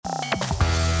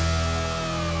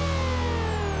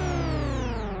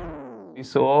we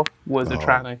saw was a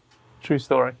tranny. True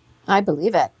story. I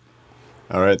believe it.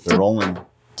 All right, they're rolling.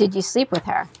 Did you sleep with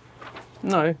her?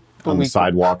 No. On the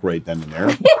sidewalk right then and there.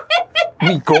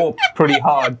 We gawped pretty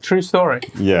hard. True story.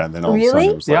 Yeah, and then all Really? of a sudden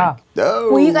it was like,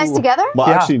 oh. Were you guys together? Well,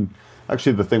 Yeah.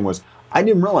 actually, the thing was, I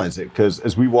didn't realize it because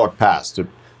as we walked past,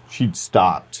 she'd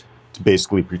stopped to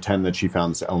basically pretend that she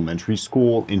found this elementary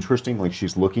school interesting. Like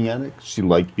she's looking at it. She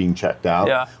liked being checked out.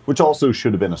 Yeah. Which also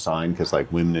should have been a sign because like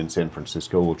women in San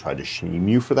Francisco will try to shame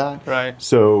you for that. Right.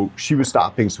 So she was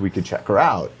stopping so we could check her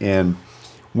out. And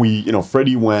we,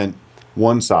 Freddie went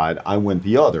one side, I went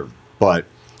the other. But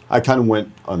I kind of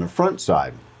went on the front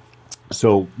side.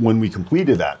 So when we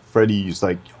completed that, Freddie's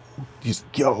like,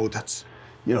 yo, that's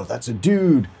a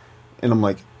dude. And I'm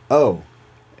like, oh.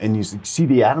 And he's like, see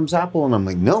the Adam's apple? And I'm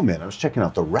like, no, man, I was checking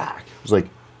out the rack. It was like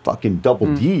fucking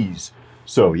double D's.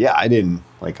 So yeah, I didn't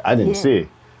see.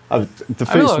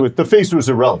 The face was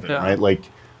irrelevant, right? Like,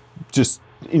 just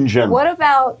in general. What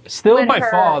about Still by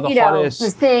far the hottest.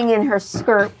 the thing in her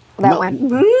skirt that went.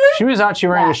 She was actually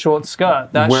wearing a short skirt.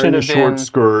 That wearing should a have been short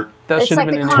skirt. That It's should have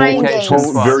like been the an crying indication. game.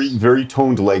 spot. Very, very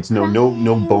toned legs. No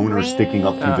boner sticking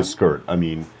up through the skirt. I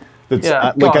mean, that's Yeah.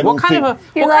 like God, I don't what kind think. of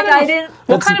a You're what like, kind I of, didn't-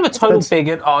 What kind of a total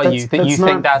bigot are you that you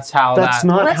think that's how that's that?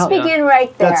 not Let's how, begin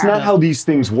right there. That's not how these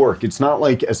things work. It's not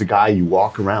like as a guy you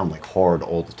walk around like hard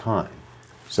all the time.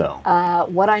 So.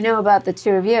 What I know about the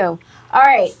two of you. All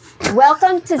right,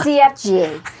 welcome to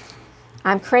ZFG.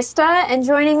 I'm Krista, and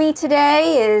joining me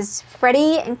today is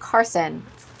Freddy and Carson.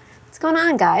 What's going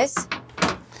on, guys?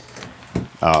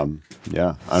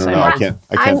 Yeah, I don't Same. know.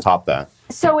 I can't top that.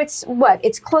 So it's what?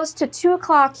 It's close to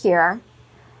 2:00 here,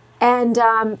 and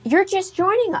you're just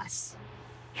joining us.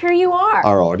 Here you are.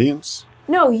 Our audience?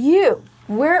 No, you.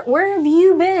 Where have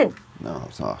you been? No,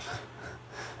 it's not.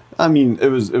 I mean, it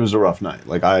was a rough night.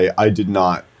 Like I did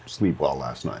not sleep well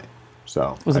last night.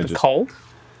 So Was it the cold?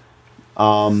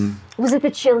 Was it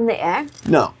the chill in the air?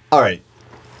 No. All right.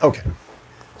 Okay.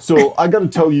 So I got to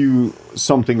tell you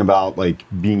something about like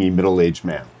being a middle-aged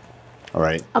man. All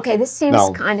right. Okay, this seems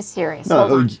No. kind of serious. Hold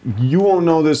No, on. you won't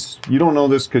know this. You don't know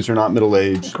this because you're not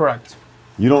middle-aged. Correct.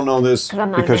 You don't know this 'Cause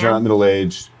I'm not a because you're man. not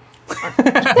middle-aged.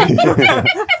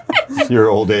 You're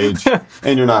old age,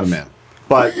 and you're not a man.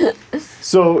 But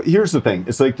so here's the thing: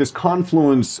 it's like this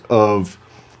confluence of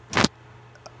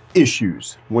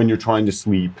issues when you're trying to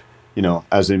sleep.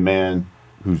 As a man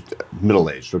who's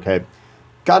middle-aged. Okay,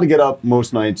 got to get up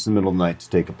most nights in the middle of the night to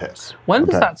take a piss. When does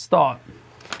okay? that start?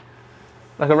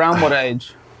 Like around what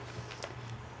age?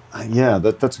 Yeah,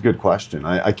 that's a good question.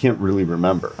 I can't really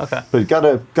remember. Okay. But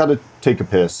gotta take a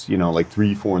piss, like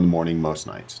 3, 4 in the morning most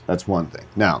nights. That's one thing.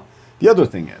 Now, the other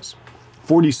thing is,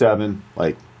 47,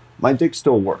 like, my dick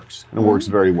still works, and it works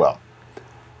very well.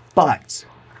 But,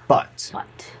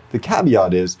 the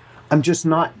caveat is, I'm just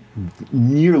not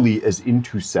nearly as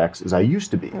into sex as I used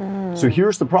to be. So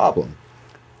here's the problem.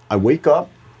 I wake up,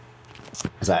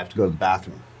 because I have to go to the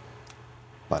bathroom.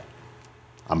 But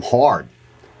I'm hard.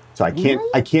 So I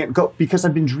can't go because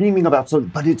I've been dreaming about something,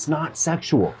 but it's not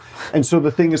sexual. And so the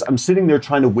thing is, I'm sitting there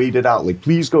trying to wait it out. Like,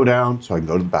 please go down so I can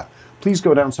go to the bathroom. Please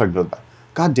go down so I can go to the bathroom.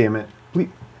 God damn it. Please.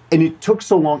 And it took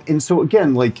so long. And so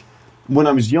again, like when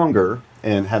I was younger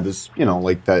and had this,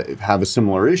 have a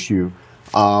similar issue,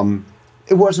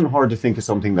 it wasn't hard to think of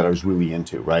something that I was really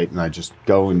into, right? And I just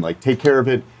go and like take care of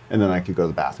it, and then I could go to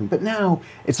the bathroom. But now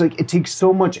it's like it takes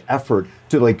so much effort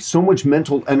to like so much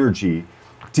mental energy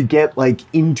to get like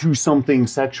into something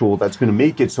sexual that's going to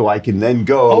make it so I can then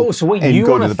go. Oh, so wait, and you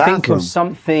go want to to the think bathroom. of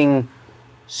something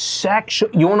sexual?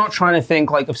 You're not trying to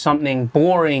think like of something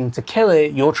boring to kill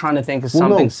it. You're trying to think of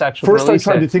something sexual. First, to I release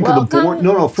tried it. to think of the boring.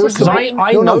 No, first Because I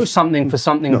no, know something for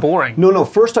something boring. No.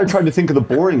 First, I tried to think of the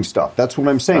boring stuff. That's what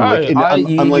I'm saying. Oh, Like, and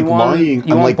you I'm like want- lying. you I'm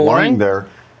want like boring? lying there,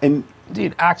 and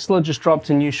Dude, Axler just dropped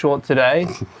a new short today.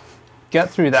 Get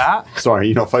through that.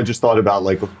 sorry, if I just thought about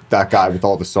like that guy with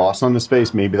all the sauce on his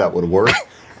face, maybe that would have worked.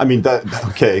 I mean,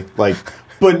 okay, like,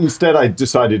 but instead I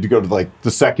decided to go to like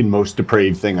the second most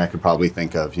depraved thing I could probably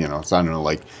think of. So I don't know,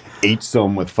 like ate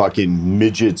some with fucking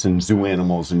midgets and zoo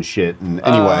animals and shit. And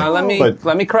anyway,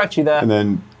 let me correct you there. and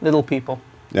then Little people.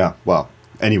 yeah, well,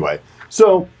 anyway,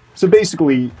 so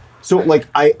basically, like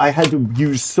I had to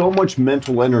use so much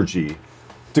mental energy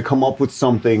to come up with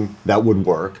something that would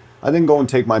work. I then go and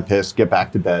take my piss, get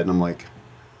back to bed, and I'm like,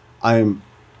 I am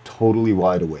totally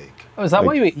wide awake. Oh, is that Like,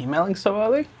 why you were emailing so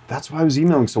early? That's why I was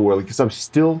emailing so early, because I'm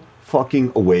still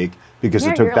fucking awake because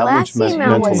Yeah, it took your that much last email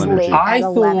mental was energy. late. I At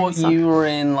 11 thought something. you were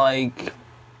in like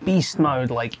beast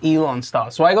mode, like Elon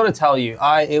stuff. So I got to tell you,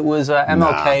 it was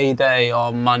MLK Day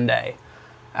on Monday,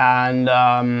 And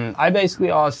I basically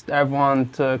asked everyone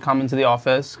to come into the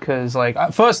office because, like,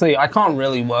 firstly, I can't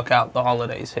really work out the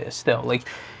holidays here still. Like,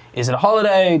 is it a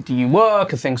holiday? Do you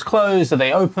work? Are things closed? Are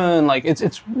they open? Like,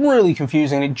 it's really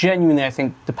confusing. It genuinely, I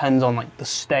think, depends on, like, the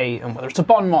state and whether it's a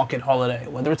bond market holiday,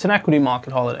 whether it's an equity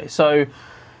market holiday. So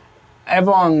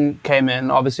everyone came in.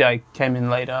 Obviously, I came in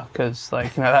later because,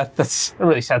 like, you know, that's a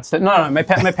really sad state. No, my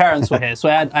parents were here, so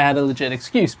I had a legit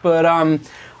excuse. But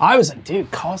I was like,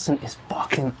 dude, Carson is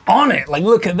fucking on it. Like,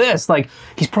 look at this. Like,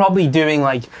 he's probably doing,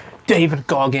 like, David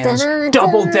Goggins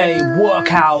double day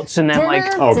workouts and then, like...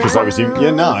 Oh, because I was even...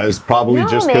 Yeah, no, it was probably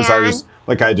just because I was...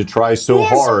 Like, I had to try so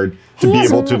hard to be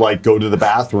able to, like, go to the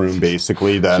bathroom,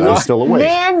 basically, that I was still awake.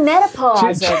 Man,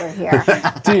 menopause over here.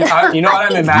 Dude, you know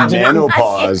what I'm imagining?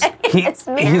 Menopause. It's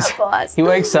menopause. He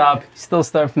wakes up, he's still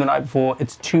stirred from the night before.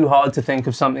 It's too hard to think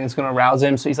of something that's going to arouse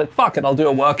him. So he's like, fuck it, I'll do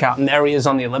a workout. And there he is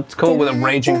on the elliptical with a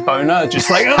raging boner, just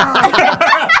like...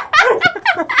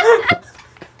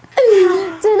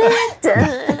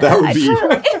 That would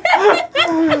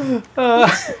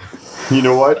be... You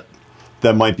know what?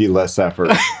 That might be less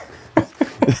effort.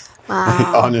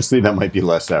 Wow. Honestly, that might be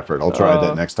less effort. I'll try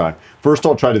that next time. First,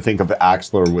 I'll try to think of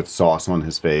Axler with sauce on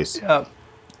his face.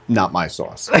 Not my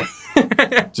sauce.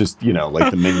 Just, you know, like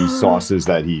the mini sauces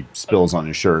that he spills on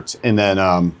his shirts. And then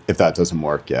if that doesn't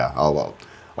work, yeah, I'll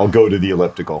go to the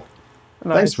elliptical.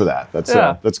 Nice. Thanks for that.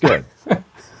 That's good.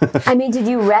 I mean, did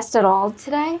you rest at all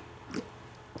today?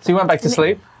 So you went back to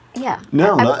sleep? Yeah.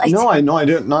 No, I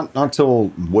didn't. Not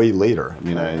till way later. I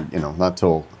mean, not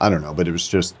till, I don't know, but it was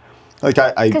just like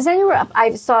I. Because then you were up.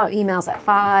 I saw emails at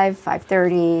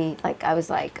 5:30. Like I was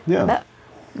like, yeah.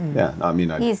 Yeah, I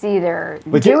mean, he's either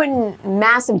doing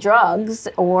massive drugs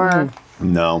or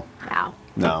no.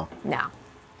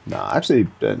 Actually,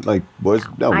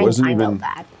 wasn't I even. know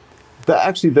that.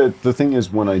 Actually, the thing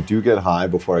is, when I do get high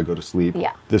before I go to sleep,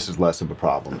 this is less of a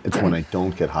problem. It's when I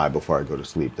don't get high before I go to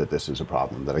sleep that this is a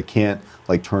problem, that I can't,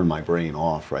 like, turn my brain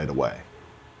off right away.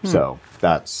 So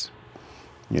that's,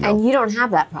 you know. And you don't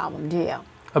have that problem, do you?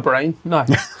 A brain? No.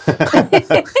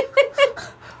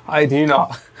 I do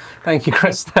not. Thank you,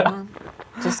 Krista.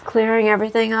 Just clearing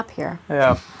everything up here.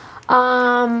 Yeah.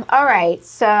 All right.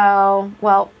 So,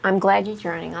 well, I'm glad you're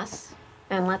joining us.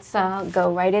 And let's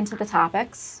go right into the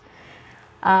topics.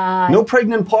 No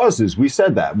pregnant pauses. We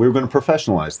said that. We were going to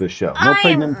professionalize this show. No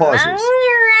pregnant pauses.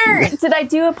 Did I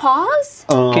do a pause?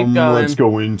 Keep going. Let's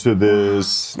go into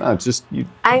this. No, just you.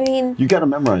 I mean, you got to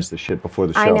memorize the shit before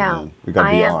the show. I know. Man. We got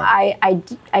to be on.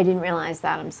 I didn't realize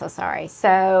that. I'm so sorry.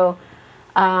 So,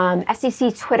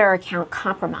 SEC Twitter account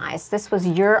compromised. This was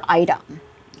your item.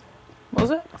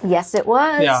 Was it? Yes, it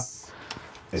was. Yeah.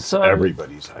 It's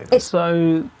everybody's item.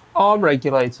 So our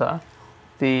regulator,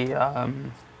 the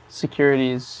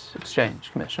Securities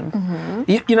Exchange Commission.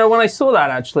 You know, when I saw that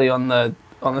actually on the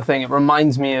thing, it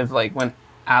reminds me of like when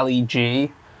Ali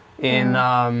G in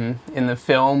the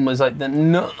film was like the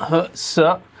nuh-huh,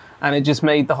 and it just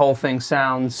made the whole thing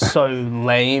sound so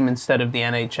lame instead of the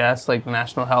NHS, like the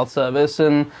National Health Service.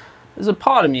 And there's a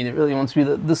part of me that really wants to be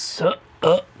the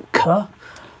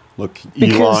Look,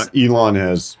 Elon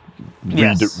has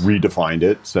redefined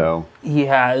it, so he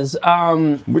has.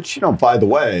 Which, you know, by the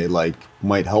way, like,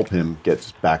 might help him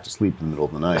get back to sleep in the middle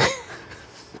of the night.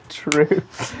 True.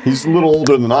 He's a little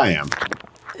older than I am.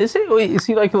 Is he? Is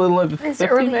he like a little over 50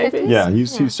 maybe? 50s? Yeah,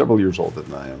 he's several years older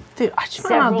than I am. Dude, I just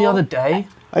found out the other day.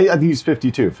 I think he's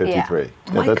 52, 53.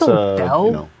 Yeah, Michael Dell?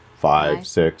 You know, 5,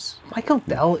 6. Michael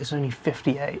Dell is only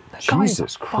 58. That guy is a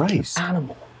Jesus Christ. fucking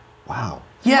animal. Wow.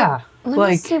 Yeah.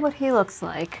 Let me see what he looks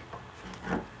like.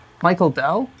 Michael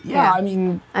Dell? Yeah. I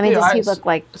mean, does he look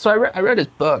like... So I read his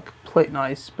book, Play It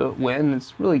Nice, But Win.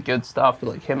 It's really good stuff with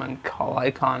like him and Carl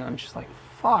Icahn. And I'm just like,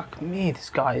 fuck me, this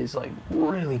guy is like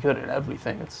really good at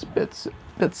everything. It's a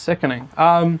bit sickening.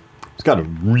 He's got a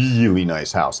really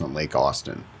nice house on Lake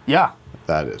Austin. Yeah.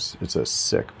 It's a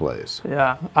sick place.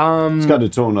 Yeah. It's got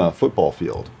its own football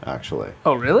field, actually.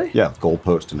 Oh, really? Yeah,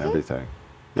 goalpost and everything.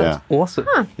 That's awesome.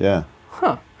 Huh. Yeah.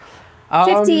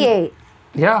 58.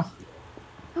 Yeah.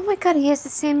 Oh my God, he has the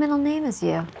same middle name as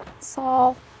you.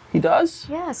 Saul. He does?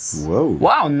 Yes. Whoa.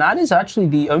 Wow, and that is actually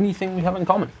the only thing we have in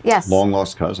common. Yes. Long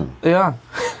lost cousin. Yeah.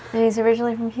 And he's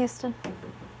originally from Houston.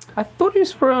 I thought he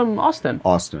was from Austin.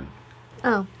 Austin.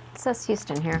 Oh, it says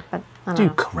Houston here, but I don't Dude,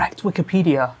 know. correct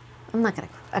Wikipedia. I'm not going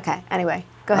to... Okay, anyway,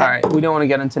 go ahead. All right, we don't want to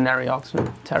get into Neri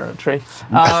Oxford territory.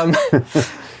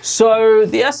 So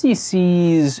the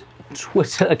SEC's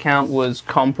Twitter account was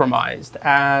compromised,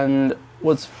 and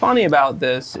what's funny about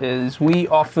this is we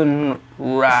often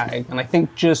rag, and I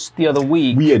think just the other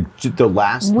week... We had the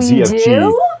last We ZFG...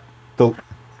 do?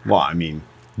 Well, I mean,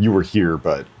 you were here,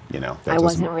 but I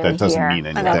wasn't really that doesn't here. mean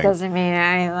anything. That doesn't mean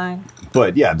anything.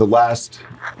 But yeah, the last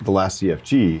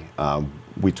CFG,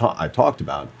 I talked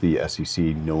about the SEC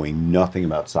knowing nothing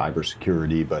about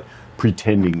cybersecurity, but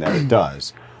pretending that it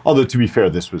does. Although, to be fair,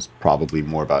 this was probably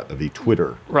more of a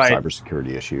Twitter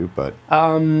cybersecurity issue. But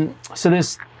so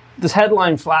this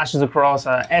headline flashes across: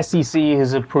 SEC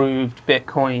has approved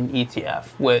Bitcoin ETF,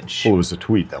 which it was a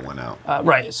tweet that went out.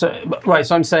 So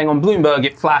I'm saying on Bloomberg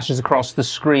it flashes across the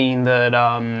screen that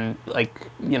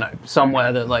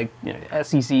somewhere that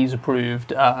SEC's approved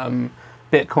Bitcoin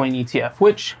ETF,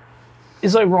 which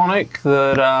is ironic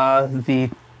that the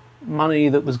money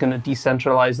that was going to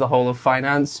decentralize the whole of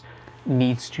finance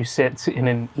needs to sit in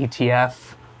an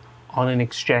ETF on an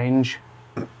exchange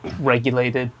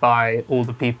regulated by all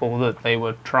the people that they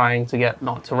were trying to get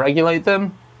not to regulate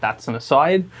them. That's an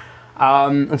aside.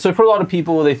 And so for a lot of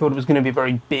people, they thought it was going to be a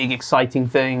very big, exciting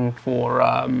thing for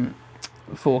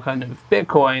kind of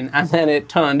Bitcoin. And then it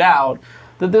turned out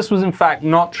that this was in fact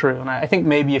not true. And I think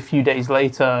maybe a few days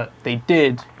later, they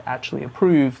did actually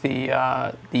approve the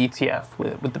ETF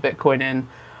with the Bitcoin in.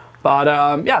 But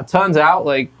it turns out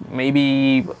like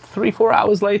maybe 3-4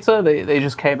 hours later, they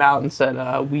just came out and said,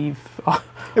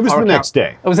 It was the next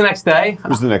day. It was the next day? It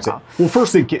was the next day. Well,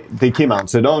 first they came out and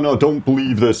said, oh no, don't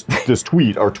believe this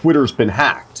tweet. Our Twitter's been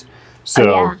hacked. So,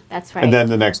 yeah, that's right. And then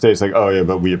the next day it's like, oh yeah,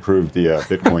 but we approved the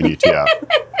Bitcoin ETF.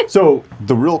 So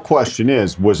the real question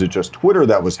is, was it just Twitter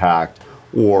that was hacked,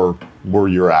 or were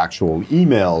your actual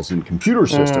emails and computer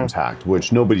systems hacked?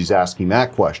 Which nobody's asking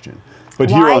that question. But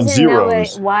here on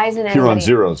Zeros,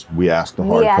 we ask the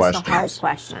hard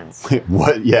questions.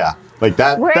 What? Yeah, like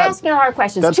that. We're asking hard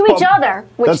questions to each other,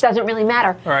 which doesn't really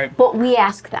matter. Right. But we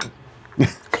ask them.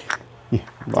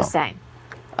 Just saying.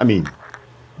 I mean,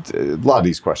 a lot of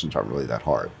these questions aren't really that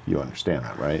hard. You understand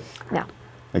that, right? No.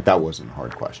 Like that wasn't a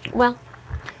hard question. Well.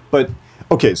 But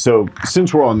okay, so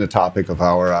since we're on the topic of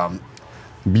our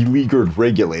beleaguered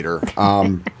regulator,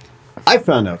 I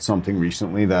found out something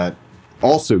recently that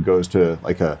also goes to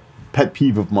like a pet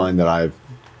peeve of mine that I've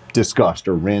discussed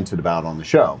or ranted about on the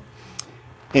show.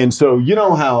 And so you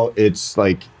know how it's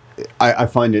like, I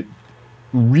find it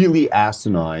really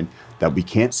asinine that we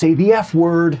can't say the F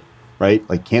word, right?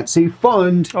 Like can't say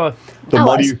fund, the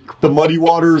muddy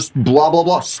waters, blah, blah,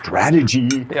 blah,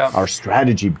 strategy, our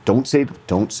strategy. Don't say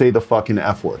the fucking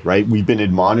F word, right? We've been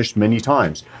admonished many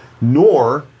times,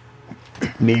 nor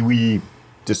may we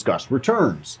discuss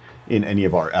returns in any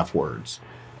of our F words.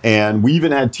 And we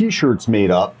even had t-shirts made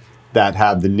up that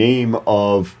have the name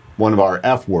of one of our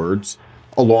F words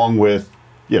along with,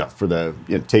 for the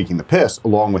taking the piss,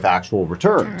 along with actual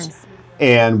returns.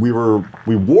 And we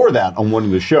wore that on one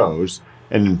of the shows,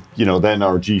 and then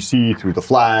our GC threw the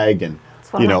flag, and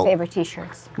it's one of my favorite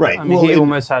t-shirts. Right. I mean, he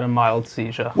almost had a mild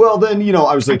seizure. Well, then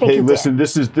I was like, hey, listen,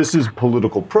 this is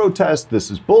political protest,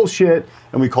 this is bullshit,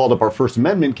 and we called up our First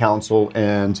Amendment counsel,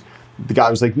 and the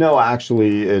guy was like, no,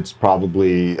 actually, it's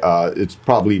probably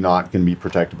not going to be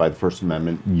protected by the First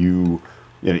Amendment.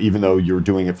 Even though you're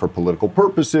doing it for political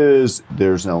purposes,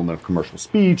 there's an element of commercial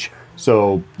speech.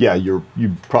 So yeah, you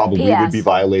probably would be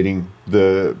violating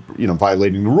the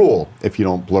rule if you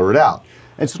don't blur it out.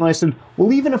 And so I said,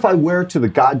 well, even if I wear it to the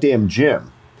goddamn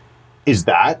gym, is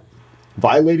that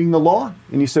violating the law?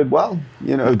 And he said, well,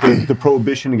 the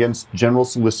prohibition against general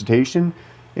solicitation.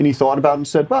 And he thought about it and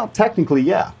said, well, technically,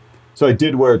 yeah. So I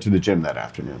did wear it to the gym that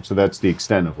afternoon. So that's the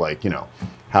extent of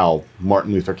how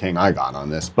Martin Luther King I got on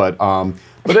this. But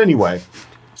anyway,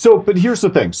 but here's the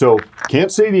thing. So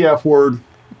can't say the F word,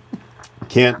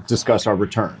 can't discuss our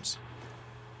returns.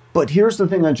 But here's the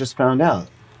thing I just found out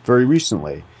very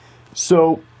recently.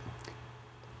 So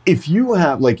if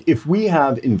we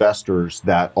have investors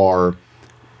that are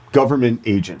government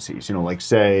agencies, like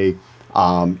say,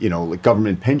 like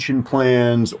government pension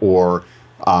plans or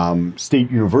state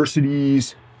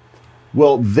universities,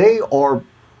 well, they are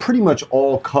pretty much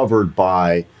all covered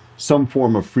by some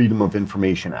form of Freedom of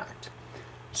Information Act.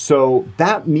 So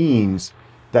that means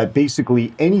that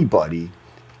basically anybody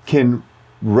can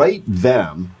write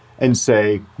them and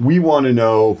say, we want to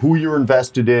know who you're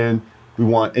invested in,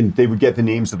 and they would get the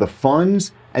names of the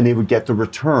funds and they would get the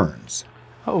returns.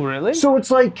 Oh, really? So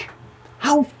it's like,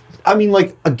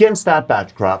 against that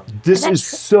backdrop, this is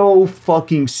so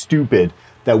fucking stupid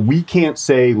that we can't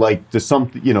say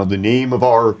the name of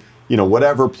our,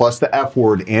 whatever, plus the F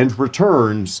word and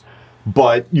returns,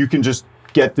 but you can just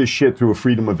get this shit through a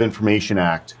Freedom of Information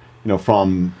Act,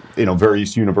 from,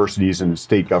 various universities and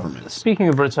state governments. Speaking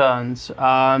of returns, or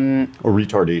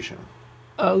retardation.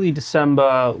 Early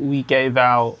December, we gave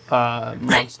out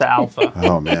Monster Alpha.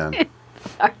 Oh, man.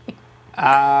 Sorry.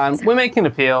 And we're making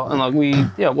an appeal, and like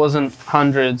it wasn't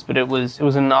hundreds, but it was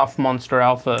enough Monster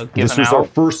Alpha given This was out. our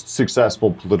first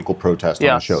successful political protest on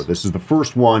the show. This is the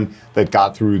first one that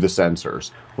got through the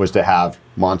censors, was to have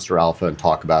Monster Alpha and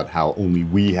talk about how only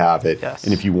we have it,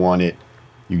 and if you want it,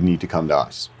 you need to come to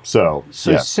us. So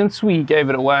yes. Since we gave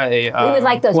it away, we would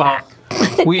like those back.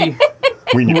 we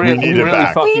need it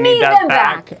back. Fucking we need that them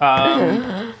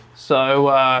back.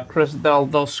 So, Chris,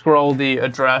 they'll scroll the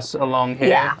address along here.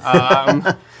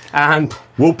 Yeah. And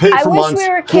we'll pay for wish we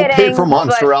were kidding, we'll pay for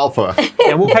Monster Alpha.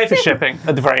 Yeah, we'll pay for shipping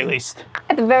at the very least.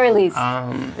 At the very least.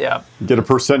 Yeah. Get a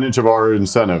percentage of our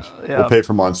incentive. Yeah. We'll pay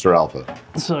for Monster Alpha.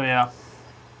 So yeah.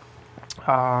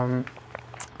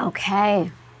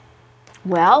 Okay.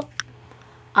 Well,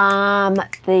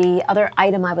 the other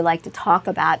item I would like to talk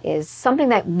about is something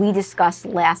that we discussed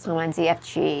last time on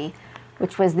ZFG,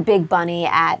 which was the big bunny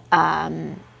at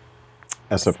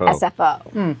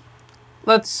SFO.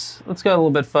 Let's go a little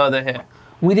bit further here.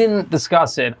 We didn't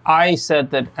discuss it. I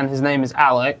said that, and his name is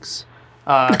Alex.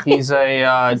 He's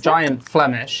a giant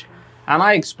Flemish, and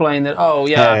I explained that. Oh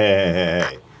yeah.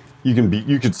 Hey.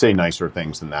 You could say nicer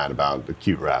things than that about the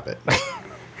cute rabbit.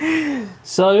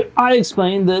 So I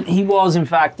explained that he was in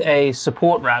fact a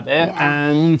support rabbit,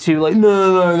 and you two like,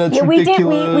 no, that's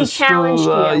ridiculous. We challenged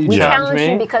you. We challenged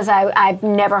you because I've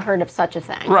never heard of such a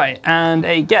thing. Right, and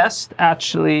a guest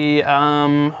actually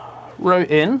wrote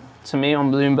in to me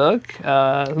on Bloomberg.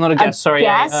 Not a guest, sorry,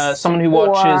 someone who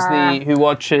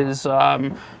watches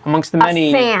amongst the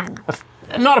many. A fan.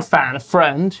 Not a fan, a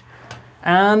friend.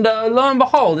 And lo and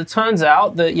behold, it turns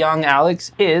out that young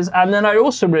Alex is, and then I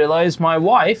also realized my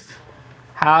wife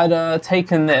had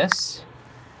taken this,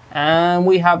 and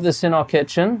we have this in our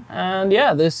kitchen, and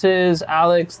yeah, this is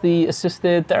Alex, the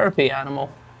assisted therapy animal.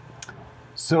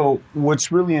 So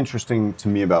what's really interesting to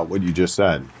me about what you just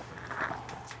said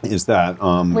is that...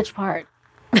 Which part?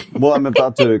 Well, I'm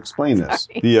about to explain this.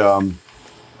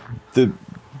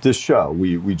 This show,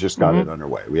 we just got it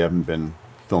underway. We haven't been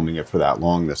filming it for that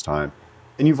long this time.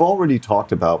 And you've already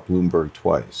talked about Bloomberg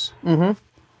twice. Mm-hmm.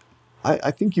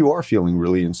 I think you are feeling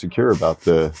really insecure about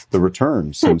the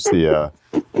return since the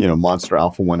Monster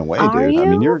Alpha went away, dude. You? I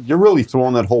mean, you're really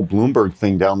throwing that whole Bloomberg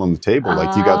thing down on the table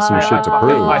like you got some shit to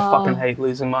prove. I fucking hate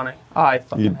losing money. I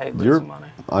fucking hate losing money.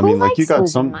 I mean, Who like you got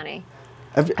losing some money.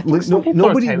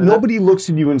 Nobody looks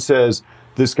at you and says,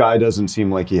 "This guy doesn't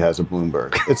seem like he has a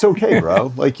Bloomberg." It's okay,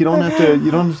 bro. Like you don't have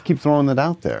to keep throwing that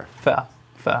out there. Fair.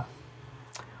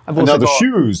 And now the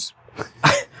shoes.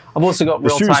 I've also got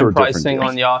real-time pricing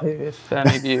on Yahoo if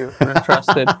any of you are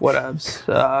interested.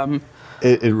 Whatevs.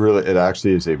 It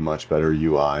actually is a much better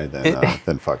UI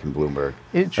than fucking Bloomberg.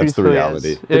 That's the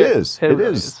reality. It is.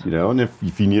 is. And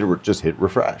if you need to just hit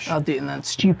refresh. And that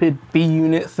stupid B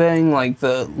unit thing, like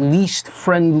the least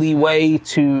friendly way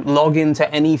to log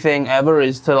into anything ever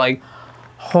is to like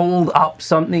hold up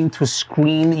something to a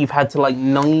screen that you've had to like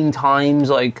 9 times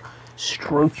like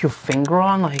stroke your finger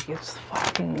on. Like it's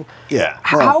fucking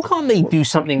how can't they do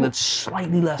something that's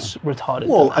slightly less retarded?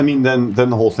 Well, I mean, then the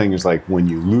whole thing is like when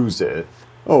you lose it,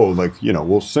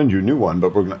 we'll send you a new one,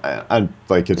 but we're gonna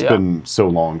it's been so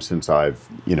long since I've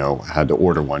had to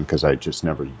order one because I just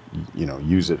never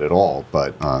use it at all,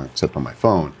 but except on my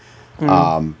phone.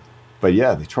 But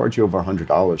yeah, they charge you over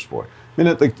 $100 for it. I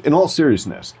mean, in all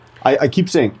seriousness, I keep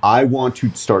saying I want to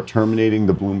start terminating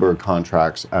the Bloomberg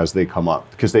contracts as they come up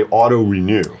because they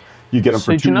auto-renew. You get them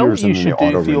for 2 years and then they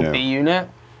auto-renew. So do you know what you should do for your B unit?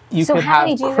 You so could how have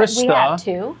many do Krista. We have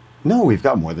 2? No, we've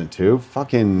got more than 2.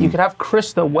 Fucking. You could have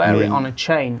Krista wear it on a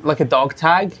chain, like a dog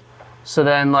tag. So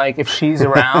then, like, if she's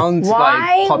around,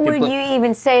 why would you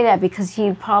even say that? Because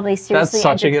he'd probably seriously That's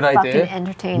such a good idea.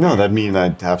 Entertain. No, that means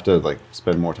I'd have to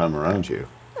spend more time around you.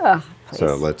 Oh, please.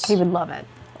 So He would love it.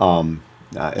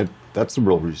 That's the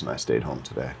real reason I stayed home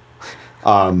today.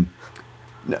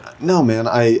 No, man.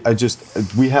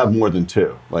 We have more than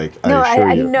 2. Like I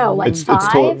assure you. No, like it's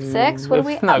 5, 6. What do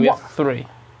we? No, we have 3.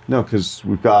 No, because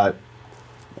we've got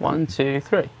 1, 2,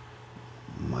 3.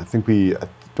 I think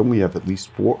don't we have at least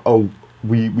 4? Oh,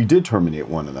 we did terminate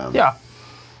one of them. Yeah.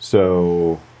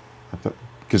 So,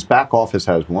 because back office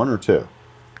has 1 or 2.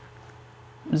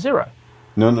 0.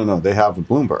 No. They have a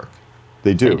Bloomberg.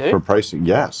 They do for pricing.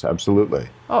 Yes, absolutely.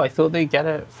 Oh, I thought they get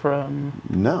it from.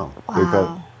 No.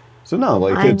 Wow.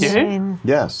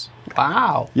 Yes.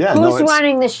 Wow. Yeah. Who's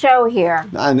running the show here?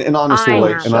 And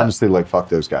honestly, fuck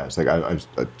those guys. Like I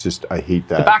hate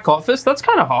that. The back office. That's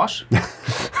kind of harsh.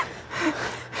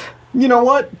 You know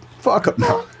what? Fuck them.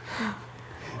 No.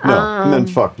 And then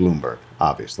fuck Bloomberg,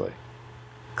 obviously.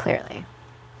 Clearly.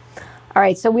 All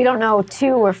right, so we don't know 2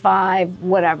 or 5,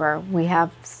 whatever. We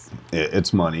have.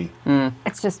 It's money,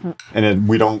 It's just. and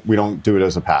we don't do it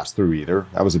as a pass through either.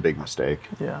 That was a big mistake.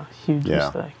 Yeah, huge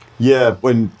mistake. Yeah,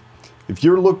 if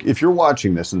you're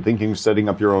watching this and thinking of setting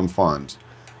up your own fund,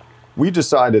 we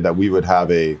decided that we would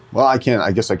have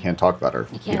I guess I can't talk about our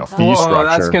fee structure. Oh,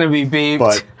 that's going to be beeped.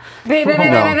 But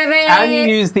And you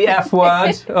use the F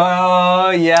word.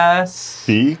 Oh, yes.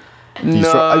 fee?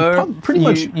 No, pretty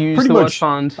much. use the word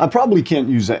fund. I probably can't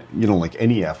use like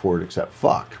any F word except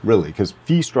fuck, really, because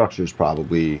fee structure is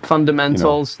probably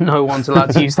Fundamentals. No one's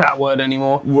allowed to use that word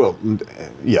anymore. Well,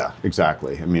 yeah,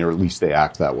 exactly. I mean, or at least they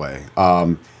act that way.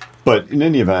 But in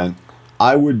any event,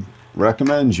 I would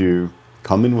recommend you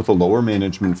come in with a lower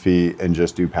management fee and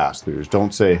just do pass-throughs.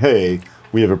 Don't say, hey,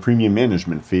 we have a premium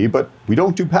management fee, but we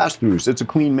don't do pass-throughs. It's a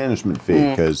clean management fee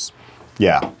because,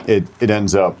 it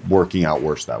ends up working out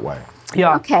worse that way.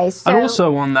 Yeah. Okay, so. And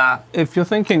also on that, if you're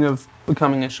thinking of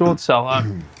becoming a short seller,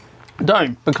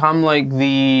 don't become like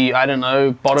the, I don't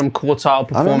know, bottom quartile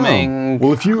performing.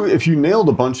 Well, if you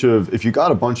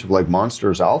got a bunch of like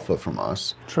Monsters Alpha from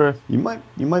us, True. you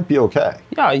might be okay.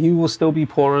 Yeah, you will still be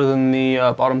poorer than the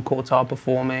bottom quartile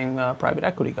performing private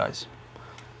equity guys.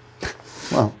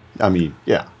 Well, I mean,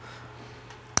 yeah.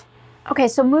 Okay,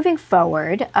 so moving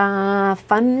forward,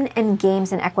 fun and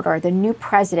games in Ecuador. The new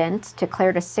president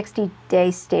declared a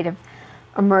 60-day state of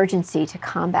emergency to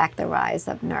combat the rise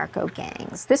of narco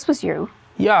gangs. This was you.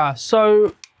 Yeah,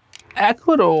 so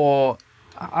Ecuador,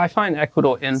 I find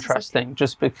Ecuador interesting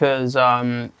just because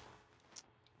why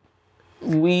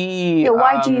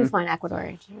do you find Ecuador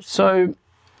interesting? So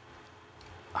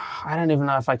I don't even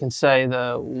know if I can say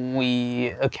that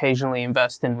we occasionally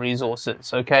invest in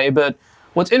resources, okay? But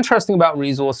what's interesting about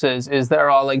resources is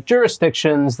there are like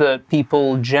jurisdictions that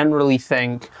people generally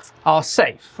think are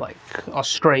safe, like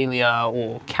Australia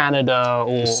or Canada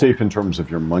or... Safe in terms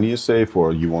of your money is safe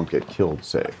or you won't get killed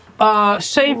safe?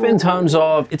 Safe in terms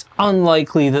of it's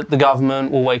unlikely that the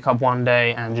government will wake up one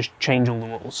day and just change all the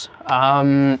rules.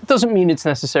 Doesn't mean it's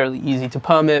necessarily easy to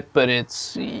permit, but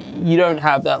you don't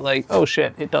have that like, oh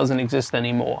shit, it doesn't exist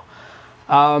anymore.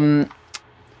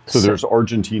 So there's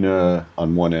Argentina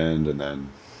on one end and then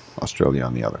Australia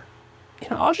on the other.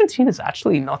 Argentina's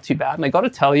actually not too bad. And I got to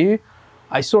tell you,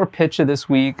 I saw a picture this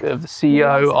week of the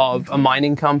CEO of a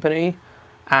mining company,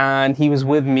 and he was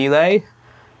with Milei.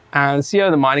 And the CEO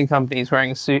of the mining company is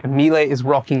wearing a suit, and Milei is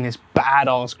rocking this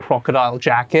badass crocodile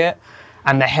jacket,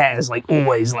 and the hair is like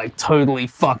always like totally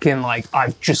fucking like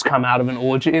I've just come out of an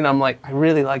orgy, and I'm like, I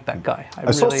really like that guy.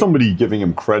 I saw somebody giving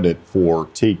him credit for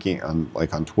taking on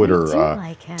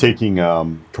Twitter, taking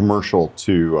commercial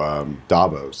to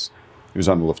Davos. He was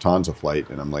on a Lufthansa flight,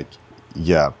 and I'm like,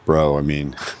 yeah, bro. I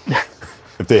mean,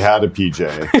 if they had a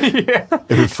PJ,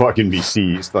 it would fucking be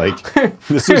seized. Like,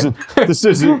 this isn't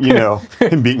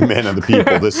him being man of the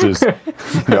people. This is,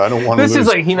 I don't want to lose. This is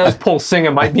like he knows Paul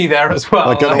Singer might be there as well.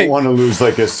 Like, I don't want to lose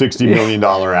like a $60 million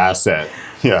asset,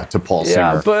 to Paul Singer.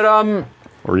 Yeah, but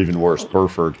or even worse,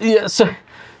 Burford. Yeah, so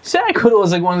Ecuador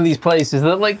is like one of these places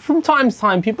that like from time to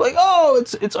time people are like, oh,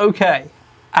 it's okay.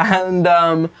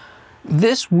 And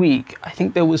this week, I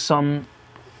think there was some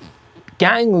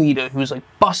gang leader who was like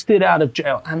busted out of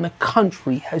jail, and the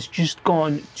country has just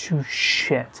gone to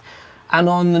shit. And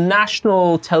on the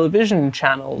national television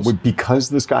channels,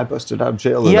 because this guy busted out of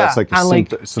jail, that's like a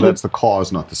symptom. So that's the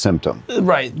cause, not the symptom,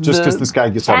 right? Just because this guy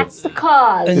gets out of that's the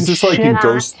cause. Is this like in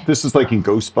This is like in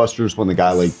Ghostbusters when the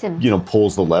guy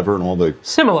pulls the lever and all the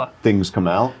similar things come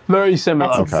out. Very similar.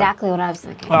 That's exactly what I was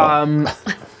thinking.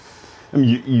 I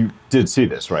mean, you did see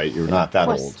this, right? You're not that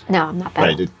old. No, I'm not that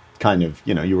old. Right? It kind of,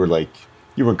 you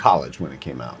were in college when it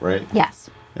came out, right? Yes.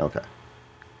 Okay.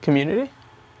 Community?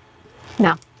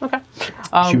 No. Okay.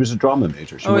 She was a drama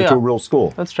major. She went to a real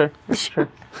school. That's true. That's true.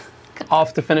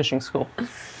 After finishing school.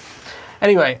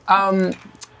 Anyway, and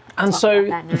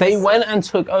so they went and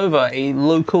took over a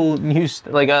local news,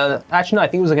 actually no, I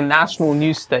think it was like a national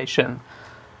news station,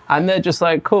 and they're just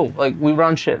like, cool, like we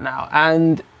run shit now.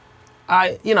 And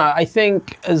I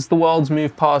think as the world's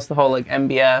moved past the whole like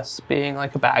MBS being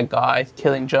like a bad guy,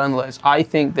 killing journalists, I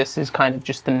think this is kind of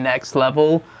just the next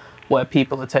level where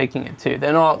people are taking it to.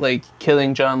 They're not like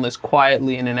killing journalists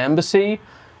quietly in an embassy.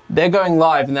 They're going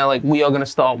live and they're like, we are going to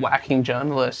start whacking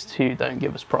journalists who don't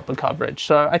give us proper coverage.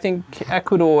 So I think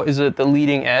Ecuador is at the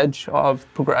leading edge of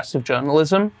progressive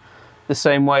journalism, the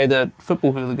same way that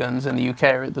football hooligans in the UK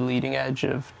are at the leading edge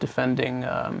of defending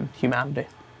humanity.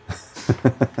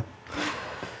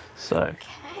 So,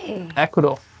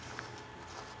 Ecuador.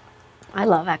 I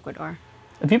love Ecuador.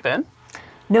 Have you been?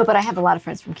 No, but I have a lot of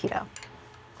friends from Quito.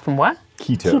 From where?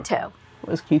 Quito. Quito.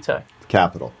 Where's Quito?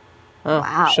 Capital.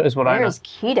 Wow. Shows what I know. Where's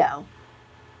keto?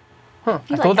 I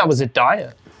thought that was a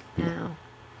diet. No,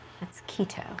 that's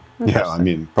keto. Yeah, I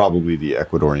mean, probably the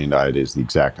Ecuadorian diet is the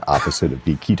exact opposite of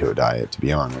the keto diet, to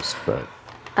be honest. But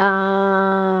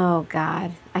Oh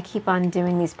God, I keep on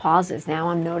doing these pauses. Now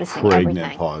I'm noticing pregnant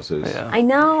everything. pauses. Yeah. I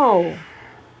know.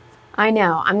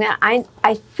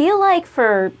 I feel like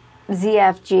for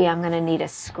ZFG, I'm gonna need a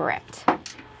script.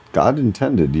 God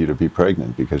intended you to be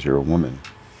pregnant because you're a woman.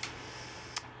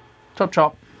 Chop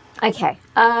chop. Okay.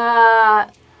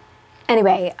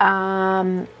 Anyway,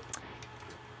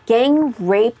 gang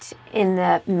raped in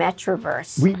the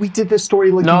Metaverse. We did this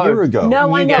story like No. a year ago.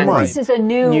 No, I New know. gang But rape. this is a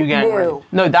new. gang rape.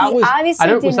 No, that He was. obviously I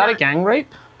don't. did Was that a not- gang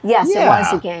rape? Yes, it Yeah.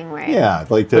 was a gang rape. Yeah,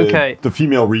 like Okay. the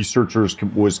female researchers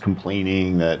was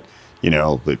complaining that,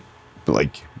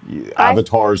 like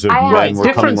avatars of I- men were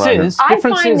coming Difference around. is. I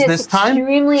Difference find is this time.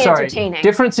 extremely Sorry. entertaining.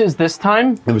 Difference is this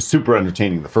time. It was super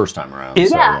entertaining the first time around. It-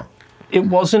 so, Yeah. It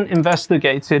wasn't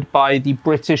investigated by the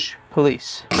British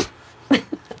police.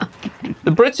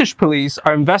 The British police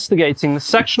are investigating the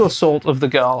sexual assault of the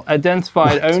girl,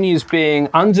 identified only as being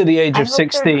under the age I of hope they're-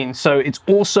 16. So it's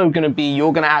also going to be,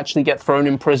 you're going to actually get thrown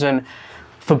in prison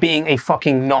for being a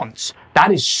fucking nonce.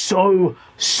 That is so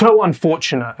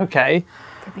unfortunate, okay?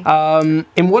 In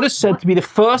what is said to be the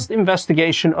first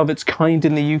investigation of its kind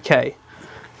in the UK.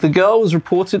 The girl was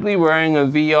reportedly wearing a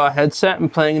VR headset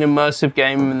and playing an immersive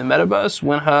game in the Metaverse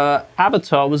when her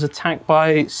avatar was attacked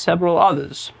by several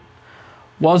others.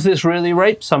 Was this really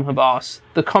rape? Some have asked.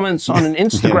 The comments on an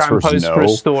answer Instagram is post for a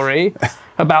no. story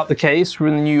about the case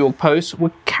from the New York Post were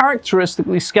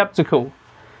characteristically skeptical.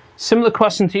 Similar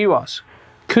question to you, Us.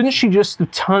 Couldn't she just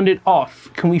have turned it off?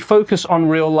 Can we focus on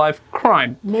real life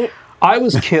crime? I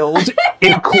was killed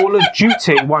in Call of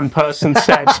Duty, one person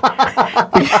said.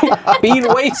 Been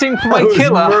waiting for I my was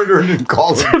killer murdered in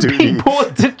Call of to be Duty.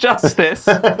 brought to justice.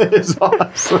 That is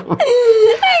awesome.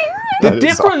 The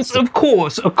difference, of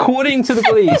course, according to the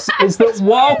police, is that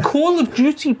while Call of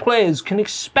Duty players can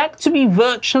expect to be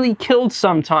virtually killed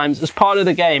sometimes as part of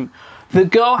the game, the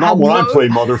girl Not had when I no, play,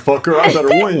 motherfucker. I better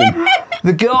win.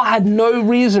 the girl had no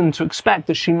reason to expect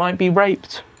that she might be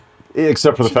raped.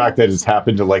 Except for the fact that it's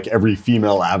happened to like every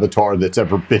female avatar that's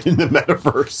ever been in the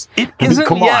metaverse.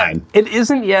 Come on. It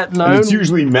isn't yet known. And it's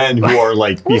usually men who are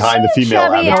like behind the female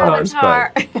Chubby avatars.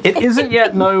 avatar. But It isn't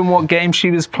yet known what game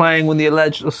she was playing when the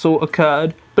alleged assault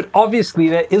occurred, but obviously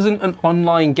there isn't an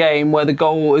online game where the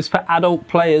goal is for adult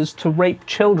players to rape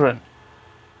children.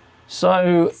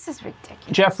 So, This is ridiculous.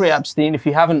 Jeffrey Epstein, if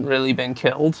you haven't really been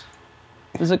killed,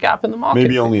 there's a gap in the market.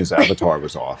 maybe only his avatar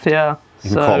was off. Yeah.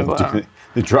 In Call of Duty.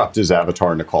 They dropped his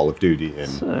avatar into Call of Duty, and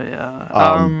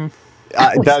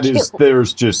that is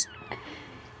there's just.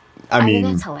 I mean,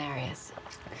 mean, that's hilarious.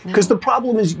 because the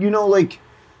problem is, like.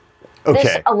 Okay.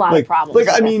 There's a lot of problems Like,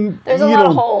 with I this. mean, There's a lot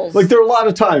of holes. Like, there are a lot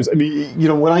of times. I mean,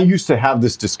 when I used to have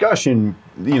this discussion,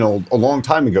 a long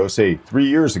time ago, say 3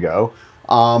 years ago,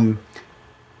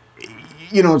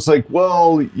 it's like,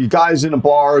 well, you guys in a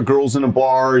bar, girls in a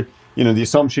bar, the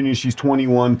assumption is she's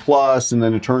 21 plus, and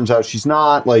then it turns out she's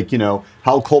not. Like,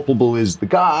 how culpable is the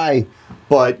guy?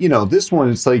 But, this one,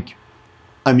 it's like,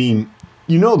 I mean,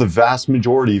 the vast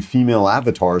majority of female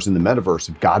avatars in the metaverse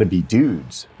have got to be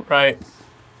dudes. Right.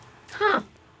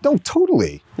 No,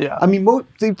 totally. Yeah. I mean,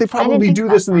 they probably think do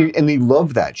about this and they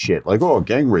love that shit. Like, oh,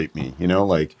 gang rape me,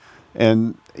 like,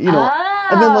 and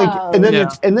and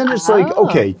then it's like,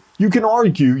 okay, you can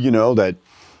argue, that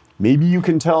maybe you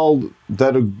can tell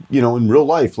that in real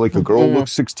life, like a girl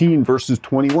looks 16 versus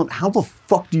 21. How the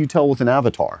fuck do you tell with an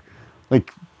avatar?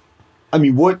 Like, I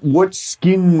mean, what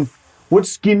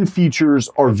skin features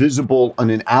are visible on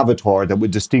an avatar that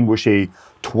would distinguish a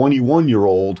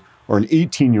 21-year-old or an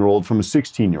 18-year-old from a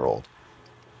 16-year-old?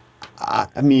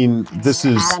 I mean, this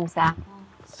is Adam's apple.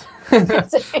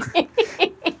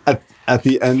 at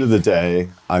the end of the day.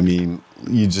 I mean,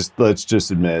 let's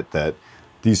just admit that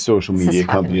these social media fucking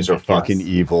companies are ridiculous. fucking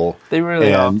evil. They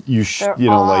really are. And you They're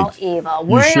all like evil.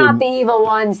 We're not shouldn't- the evil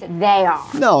ones. They are.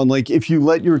 no, and like if you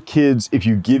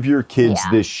give your kids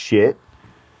Yeah. this shit,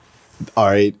 all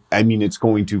right, I mean it's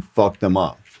going to fuck them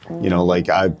up. Like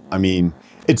I mean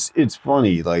it's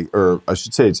funny, like, or I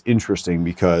should say it's interesting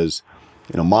because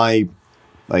my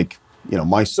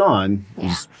son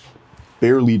is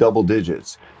barely double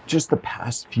digits. Just the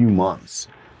past few months,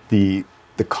 the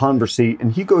conversation,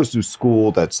 and he goes to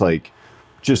school that's like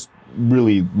just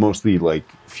really mostly like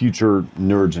future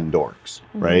nerds and dorks,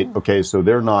 right? Okay, so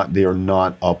they are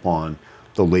not up on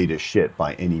the latest shit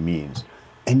by any means.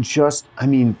 And just, I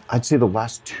mean, I'd say the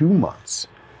last 2 months,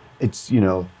 it's,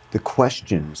 the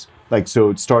questions. Like, so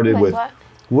it started Like with, what?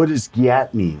 what does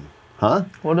gyat mean? Huh?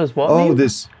 What does what Oh, mean?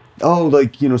 this oh,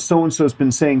 like, so-and-so's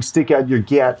been saying stick out your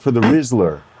gat for the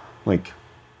Rizzler. Like,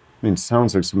 I mean, it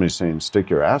sounds like somebody saying stick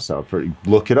your ass out for,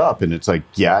 look it up. And it's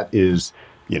like, gat is,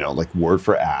 like word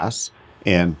for ass.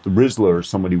 And the Rizzler is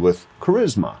somebody with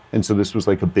charisma. And so this was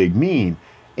like a big meme.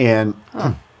 And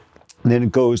then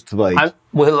it goes to like...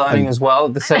 We're learning as well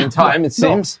at the same time, it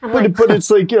seems. But it's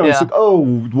like, it's like, oh,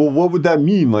 well, what would that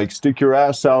mean? Like, stick your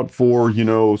ass out for,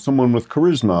 someone with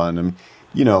charisma. And I'm,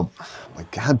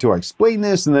 like, how do I explain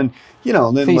this? And then,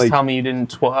 and then Please like... tell me you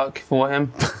didn't twerk for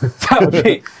him. That would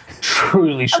be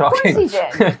truly shocking. Of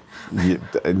course he did. Yeah,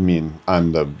 I mean,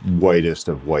 I'm the whitest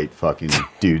of white fucking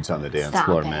dudes on the dance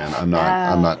floor, man. I'm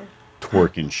not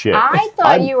twerking shit. I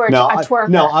thought you were a twerker.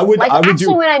 No, I would. Like, I would actually,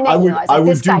 do. when I met you, I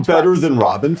would this guy do better twerks. than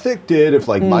Robin Thicke did. If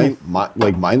like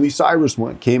like Miley Cyrus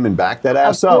came and backed that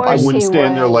ass up, I wouldn't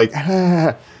stand there like,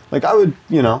 like I would.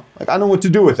 Like I know what to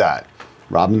do with that.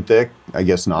 Robin Thicke, I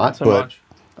guess not, so much.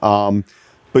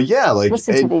 But yeah, like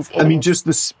Listen to these I mean, idiots. just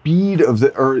the speed of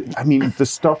the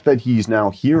stuff that he's now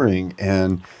hearing,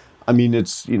 and I mean,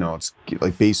 it's it's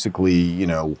like basically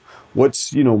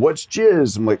what's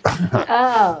jizz? I'm like,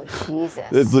 Oh, Jesus.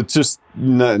 it's just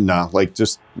no, like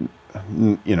just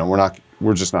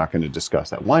we're just not going to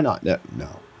discuss that. Why not? No.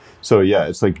 So yeah,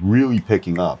 it's like really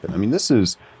picking up, and I mean, this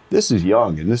is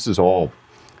young, and this is all.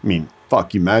 I mean,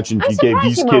 fuck. Imagine if you gave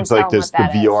these kids like this the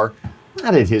VR.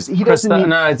 Not at his. He doesn't need...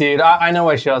 No, dude. I know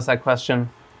why she asked that question.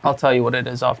 I'll tell you what it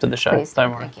is after the show. Please,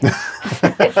 Don't worry.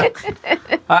 thank you.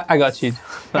 I got you.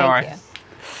 Don't worry. Thank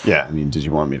Yeah, I mean, did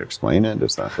you want me to explain it?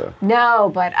 Is that the...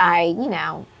 No, but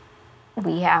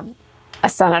we have a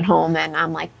son at home, and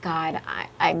I'm like, God,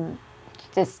 I mean,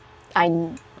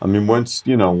 once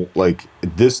like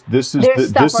this is there's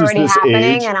stuff this already is this happening,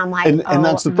 age, and I'm like, and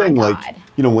that's the my thing, God. like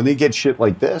when they get shit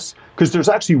like this, because there's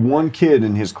actually one kid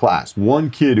in his class, one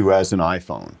kid who has an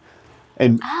iPhone,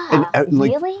 and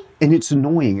like, really? and it's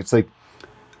annoying. It's like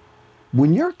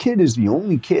when your kid is the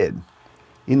only kid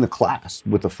in the class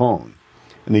with a phone,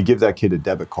 and they give that kid a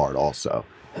debit card also.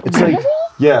 It's like,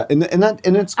 yeah, and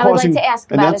it's causing. I would like to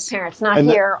ask about his parents, not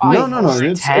here.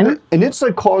 No. And it's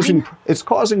like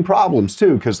causing problems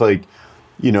too, because like,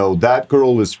 that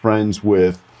girl is friends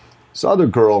with this other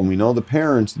girl, and we know the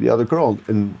parents of the other girl,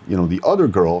 and the other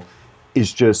girl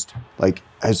is just like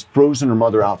has frozen her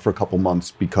mother out for a couple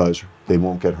months because they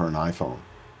won't get her an iPhone,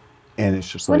 and it's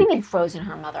just What like. do you mean frozen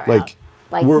her mother Like,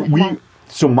 out?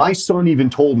 So my son even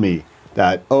told me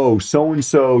that, so and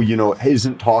so,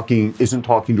 isn't talking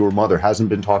to her mother, hasn't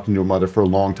been talking to her mother for a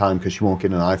long time because she won't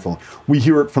get an iPhone. We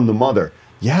hear it from the mother.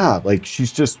 Yeah, like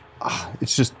she's just,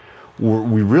 it's just,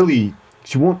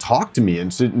 she won't talk to me,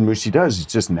 and when she does,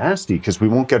 it's just nasty because we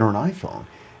won't get her an iPhone,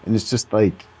 and it's just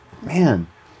like, man,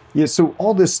 yeah. So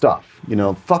all this stuff,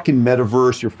 fucking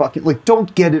metaverse, you're fucking like,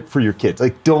 don't get it for your kids.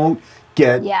 Like, don't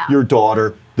get your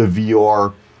daughter the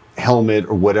VR helmet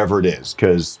or whatever it is,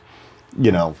 because,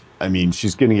 I mean,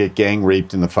 she's going to get gang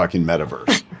raped in the fucking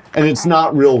metaverse. And it's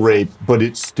not real rape, but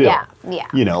it's still,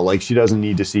 like she doesn't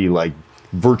need to see like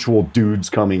virtual dudes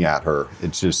coming at her.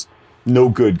 It's just no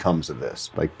good comes of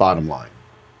this, like bottom line.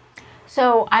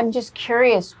 So I'm just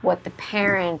curious what the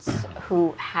parents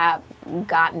who have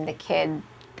gotten the kid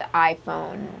the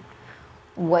iPhone,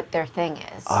 what their thing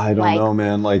is. I don't know,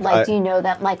 man. Like, do you know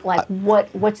that?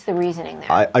 What's the reasoning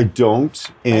there? I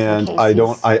don't, and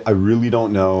I really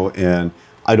don't know, and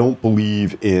I don't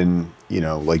believe in,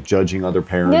 like judging other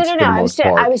parents for the most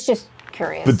part. I was just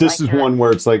curious. But this is one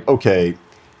where it's like, okay,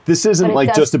 this isn't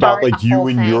like just about like you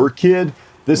and your kid.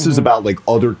 This is about like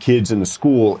other kids in the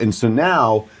school. And so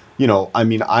now, I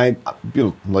mean,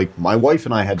 like my wife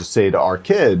and I had to say to our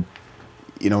kid,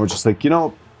 we're just like,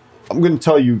 I'm going to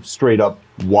tell you straight up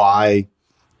why,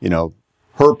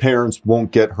 her parents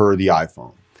won't get her the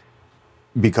iPhone,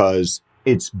 because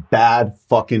it's bad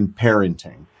fucking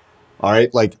parenting. All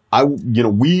right. Like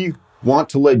we want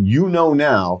to let you know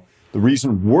now, the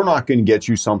reason we're not going to get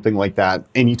you something like that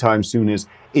anytime soon is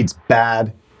it's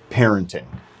bad parenting,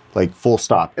 like full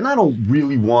stop. And I don't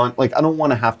really want, I don't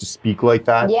want to have to speak like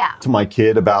that to my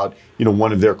kid about,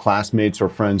 one of their classmates or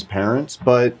friends' parents.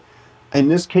 But in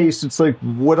this case, it's like,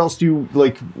 what else do you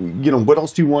what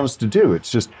else do you want us to do?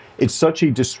 It's just, it's such a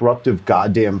disruptive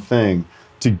goddamn thing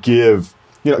to give.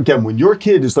 Again, when your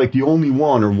kid is like the only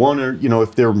one, or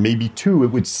if there may be two, it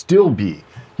would still be,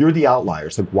 you're the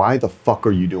outliers. Like, why the fuck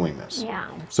are you doing this? Yeah.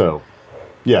 So,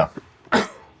 yeah.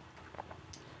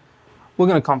 We're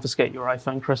going to confiscate your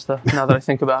iPhone, Krista, now that I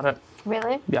think about it.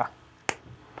 Really? Yeah.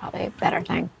 Probably a better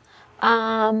thing.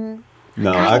 No,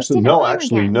 God, actually,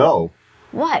 no.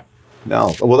 What?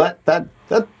 No. Well, that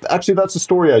actually, that's a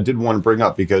story I did want to bring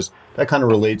up, because that kind of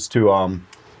relates to,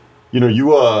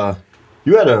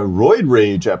 You had a roid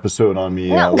rage episode on me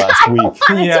last week.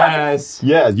 Yes.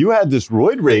 Yeah, you had this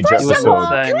roid rage First episode. of all,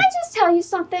 can I just tell you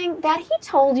something? That he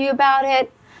told you about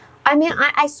it. I mean,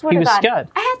 I swear He to was God, scared.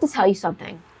 I have to tell you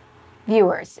something.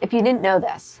 Viewers, if you didn't know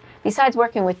this, besides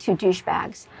working with two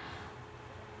douchebags,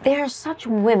 there are such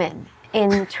women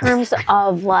in terms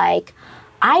of like,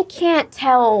 I can't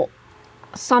tell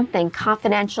something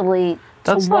confidentially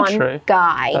to That's not one true.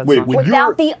 guy That's Wait, not when true.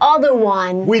 without the other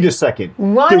one Wait a second.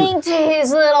 running to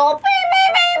his little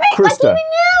Krista, like even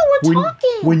now we're talking.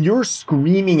 When you're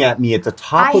screaming at me at the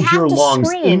top I of your have to lungs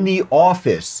scream. in the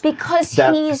office, because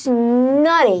that- he's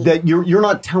nutty. that you're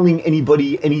not telling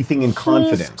anybody anything in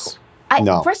confidence.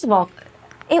 No. First of all,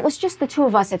 it was just the two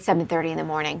of us at 7:30 in the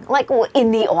morning, like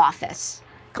in the office.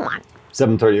 Come on.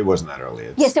 7:30. It wasn't that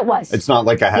early. Yes, it was. It's not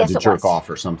like I had Yes, to it jerk was. off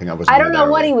or something. I wasn't. I don't that know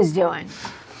what early. he was doing.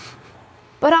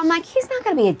 But I'm like, he's not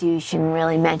going to be a douche and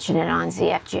really mention it on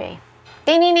ZFG.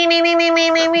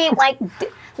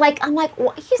 Like I'm like,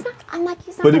 well, he's not. I'm like,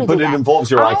 he's not. But gonna do it that.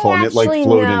 involves your I iPhone. It like actually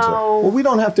flowed into it. know- Well, we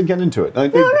don't have to get into it. No,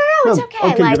 it's okay. Okay,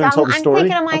 Like, you're gonna tell the I'm story.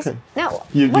 thinking of my. Okay. No,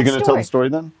 You're what gonna tell the story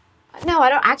then? No, I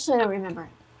don't. Actually, I don't remember.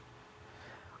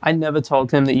 I never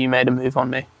told him that you made a move on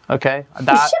me. Okay,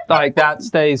 that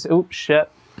stays. Oops, shit.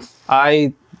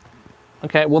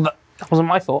 Okay, well that wasn't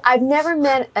my fault. I've never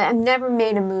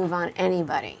made a move on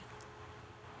anybody.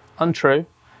 Untrue.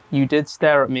 You did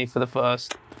stare at me for the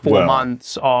first 4 Well,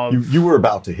 months of. You were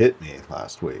about to hit me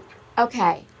last week.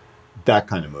 Okay, That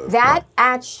kind of move. that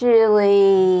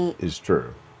actually is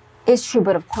true. is true,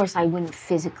 but of course I wouldn't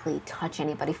physically touch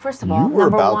anybody. First of You all, were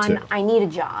number about one, to. I need a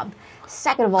job.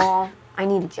 Second of all, I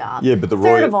need a job. Yeah, but the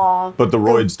Third roid. of all, but the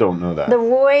roids don't know that. the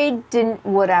roid didn't.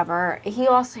 Whatever. He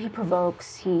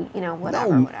provokes. Whatever. no,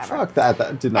 Whatever. fuck that.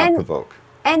 That did not And- provoke.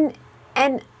 And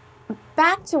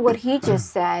back to what he just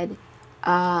said,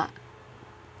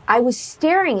 I was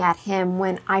staring at him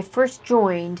when I first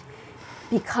joined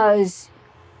because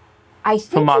I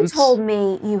think you months? told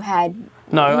me you had.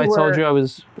 No, I told were- you I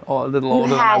was a little older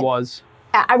than I had- was.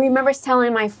 I remember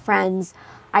telling my friends,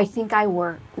 I think I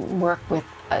work with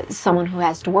someone who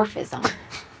has dwarfism.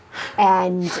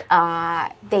 And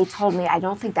they told me, I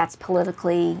don't think that's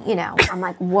politically, I'm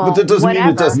like, well, But that doesn't whatever.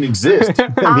 mean it doesn't exist.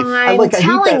 I I'm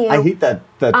telling you. I hate that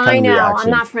kind I of know, reaction.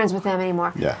 I'm not friends with them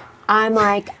anymore. Yeah. I'm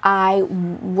like, I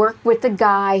work with the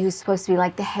guy who's supposed to be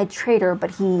like the head trader,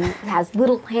 but he has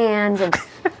little hands and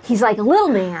he's like a little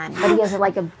man, but he has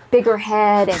like a bigger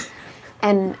head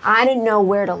and I didn't know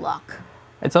where to look.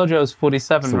 I told you I was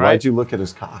 47, So right? why'd you look at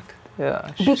his cock?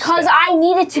 Yeah. Because I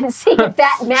needed to see if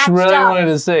that matched really up wanted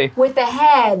to see. with the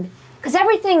head. Because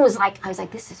everything was like, I was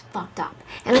like, this is fucked up.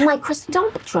 And I'm like, Krista,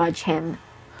 don't judge him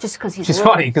just because he's Which is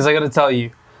little. funny because I got to tell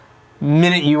you,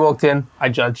 minute you walked in, I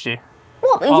judged you.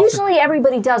 Well, usually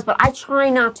everybody does, but I try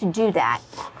not to do that.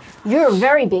 You're a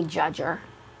very big judger.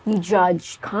 You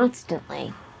judge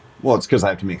constantly. Well, it's because I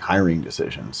have to make hiring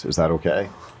decisions. Is that okay?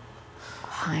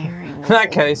 Hiring. In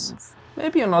that case,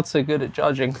 maybe you're not so good at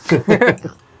judging.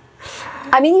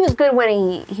 I mean, he was good when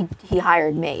he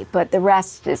hired me, but the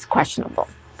rest is questionable.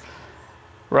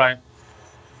 Right.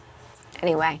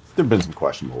 Anyway. There have been some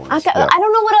questionable ones. Okay, Yeah. I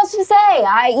don't know what else to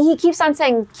say. He keeps on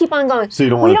saying, keep on going. So you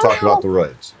don't want to talk about the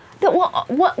roids?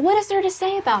 What is there to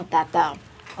say about that, though?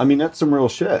 I mean, that's some real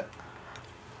shit.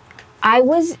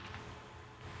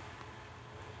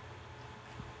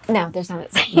 No, there's not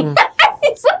a say.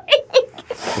 It's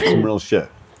That's some real shit.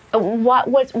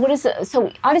 what is it?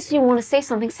 So obviously you want to say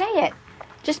something, say it.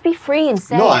 Just be free and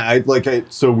say No,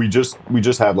 it. so we just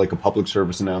had like a public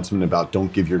service announcement about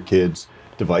don't give your kids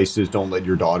devices, don't let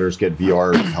your daughters get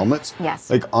VR helmets. Yes.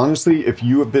 Like honestly, if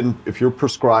you're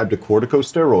prescribed a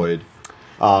corticosteroid,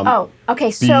 Okay.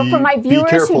 So for my be viewers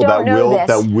careful. who don't know this,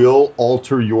 that will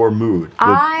alter your mood.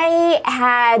 I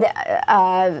had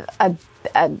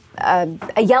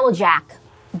a yellow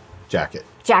Jacket.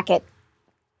 jacket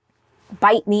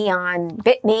bit me,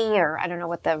 or I don't know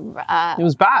what It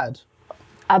was bad.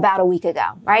 about a week ago,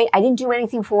 right? I didn't do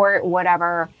anything for it,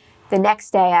 whatever. The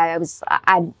next day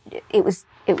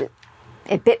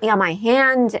it bit me on my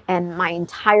hand and my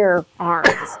entire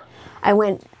arms. I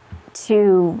went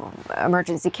to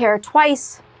emergency care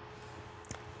twice.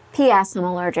 P.S. I'm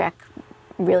allergic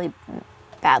really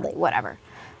badly, whatever.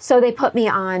 So they put me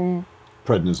on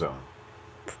Prednisone.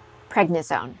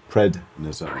 prednisone.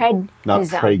 Prednisone. Not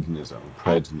prednisone.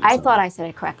 Prednisone. I thought I said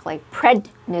it correctly.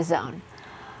 Prednisone.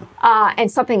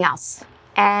 And something else.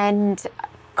 And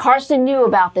Carson knew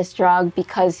about this drug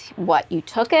because what? You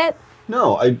took it?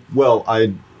 No,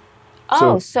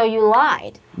 So you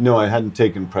lied. No, I hadn't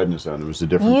taken prednisone. It was a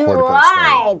different You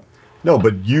corticosteroid. lied. No,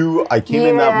 but I came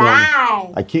in that morning.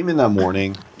 lied. I came in that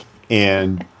morning,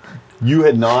 and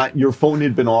your phone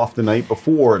had been off the night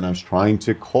before, and I was trying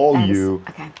to call you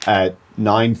at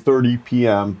 9:30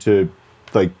 p.m. to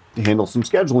like handle some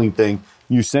scheduling thing.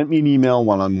 You sent me an email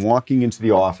when I'm walking into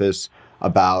the office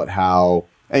about how,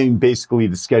 and basically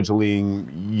the scheduling,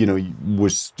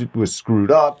 was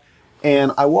screwed up.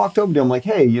 And I walked over to him like,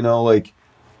 hey, like,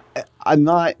 I'm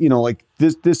not, like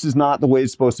this is not the way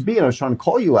it's supposed to be. And I was trying to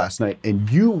call you last night, and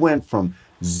you went from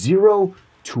 0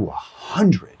 to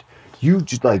 100. You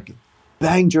just like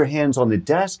banged your hands on the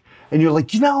desk, and you're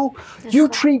like, you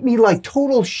treat me like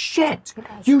total shit.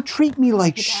 You treat me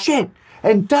like shit.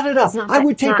 And I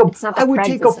would take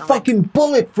a fucking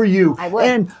bullet for you. I would.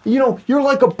 And you're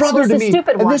like a brother to me.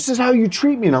 And this is how you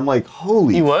treat me. And I'm like,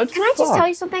 holy. You would? Can I just tell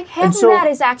you something? Half of that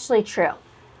is actually true.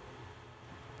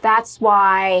 That's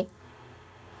why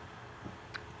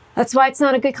it's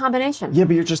not a good combination. Yeah,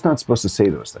 but you're just not supposed to say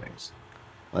those things.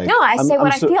 Like, no, I say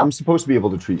what I feel. I'm supposed to be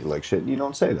able to treat you like shit, and you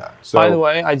don't say that. So, by the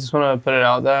way, I just want to put it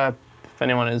out there. If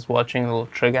anyone is watching a little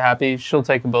trigger happy, she'll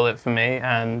take a bullet for me,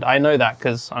 and I know that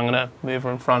because I'm gonna move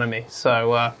her in front of me.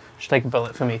 So she'll take a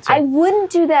bullet for me too. I wouldn't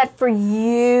do that for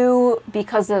you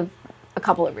because of a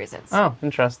couple of reasons. Oh,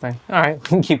 interesting. All right,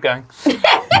 keep going.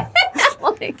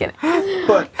 Well, kidding.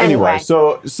 But anyway,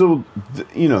 so this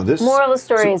moral of the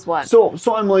story is what? So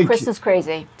I'm like, Krista's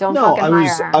crazy. Don't fucking hire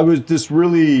her. I was this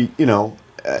really,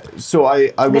 so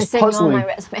I was puzzling.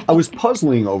 I was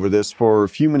puzzling over this for a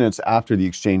few minutes after the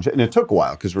exchange, and it took a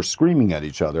while because we're screaming at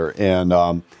each other. And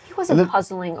he wasn't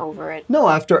puzzling over it. No,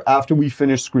 after we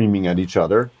finished screaming at each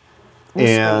other,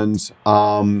 and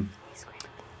then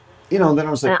I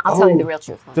was like, I'll tell you the real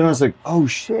truth. Then I was like, oh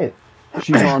shit,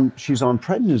 she's on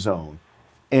prednisone.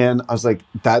 And I was like,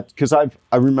 that, because I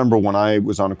remember when I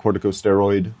was on a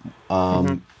corticosteroid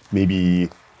maybe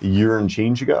a year and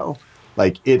change ago,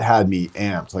 like it had me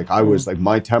amped. Like I was like,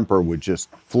 my temper would just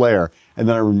flare. And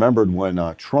then I remembered when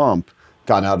Trump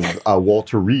got out of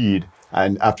Walter Reed,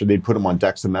 and after they put him on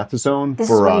dexamethasone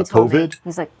for COVID.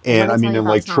 He's like, and I mean, and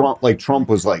like Trump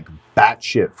was like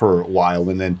batshit for a while.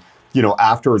 And then,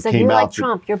 after it came out,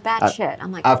 Trump, you're batshit.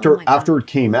 I'm like, after it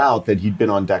came out that he'd been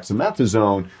on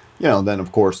dexamethasone, then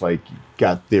of course, like,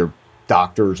 got their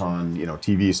doctors on,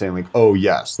 TV saying like, oh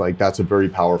yes, like that's a very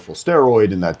powerful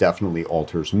steroid and that definitely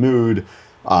alters mood,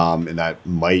 and that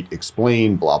might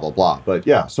explain blah, blah, blah. But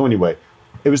yeah, so anyway,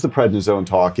 it was the prednisone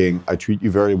talking. I treat you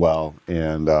very well,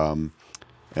 and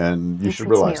you should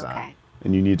realize that. Okay.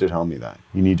 And you need to tell me that.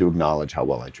 You need to acknowledge how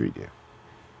well I treat you.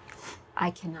 I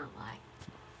cannot lie.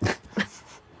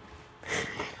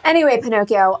 Anyway,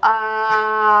 Pinocchio,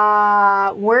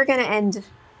 we're going to end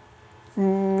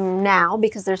now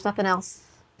because there's nothing else.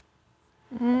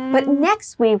 But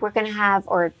next week we're going to have,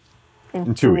 or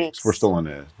in 2 weeks. We're still on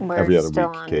every other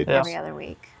week, Kate. Every other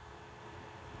week.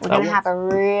 We're going to have a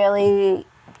really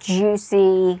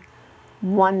juicy,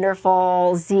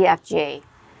 wonderful ZFG.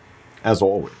 As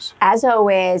always. As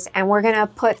always. And we're going to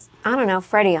put,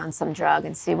 Freddy on some drug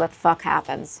and see what the fuck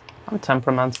happens. I'm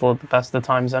temperamental at the best of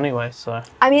times anyway, so...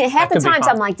 I mean, half the times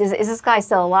I'm like, is this guy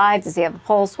still alive? Does he have a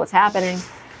pulse? What's happening?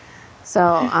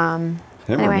 So,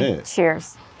 anyway,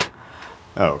 cheers.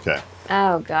 Oh, okay.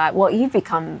 Oh, God. Well, you've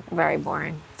become very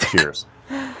boring. Cheers.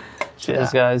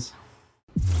 Cheers, guys.